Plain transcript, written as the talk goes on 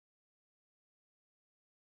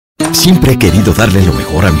Siempre he querido darle lo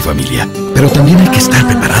mejor a mi familia, pero también hay que estar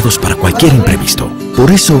preparados para cualquier imprevisto. Por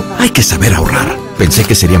eso hay que saber ahorrar. Pensé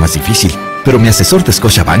que sería más difícil, pero mi asesor de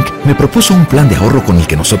Scotiabank me propuso un plan de ahorro con el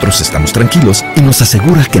que nosotros estamos tranquilos y nos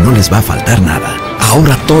asegura que no les va a faltar nada.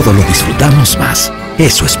 Ahora todo lo disfrutamos más.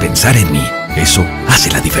 Eso es pensar en mí. Eso hace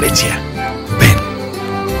la diferencia. Ven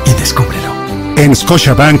y descúbrelo. En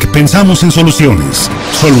Scotiabank pensamos en soluciones.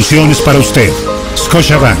 Soluciones para usted.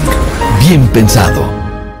 Scotiabank. Bien pensado.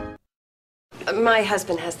 My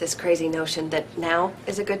husband has this crazy notion that now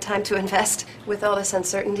is a good time to invest with all this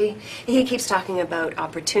uncertainty. He keeps talking about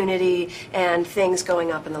opportunity and things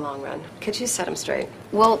going up in the long run. Could you set him straight?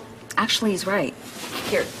 Well, actually, he's right.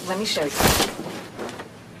 Here, let me show you.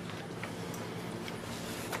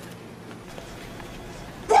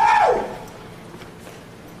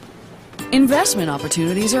 Investment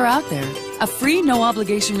opportunities are out there. A free,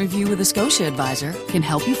 no-obligation review with a Scotia advisor can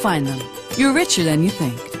help you find them. You're richer than you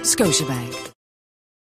think. Scotiabank.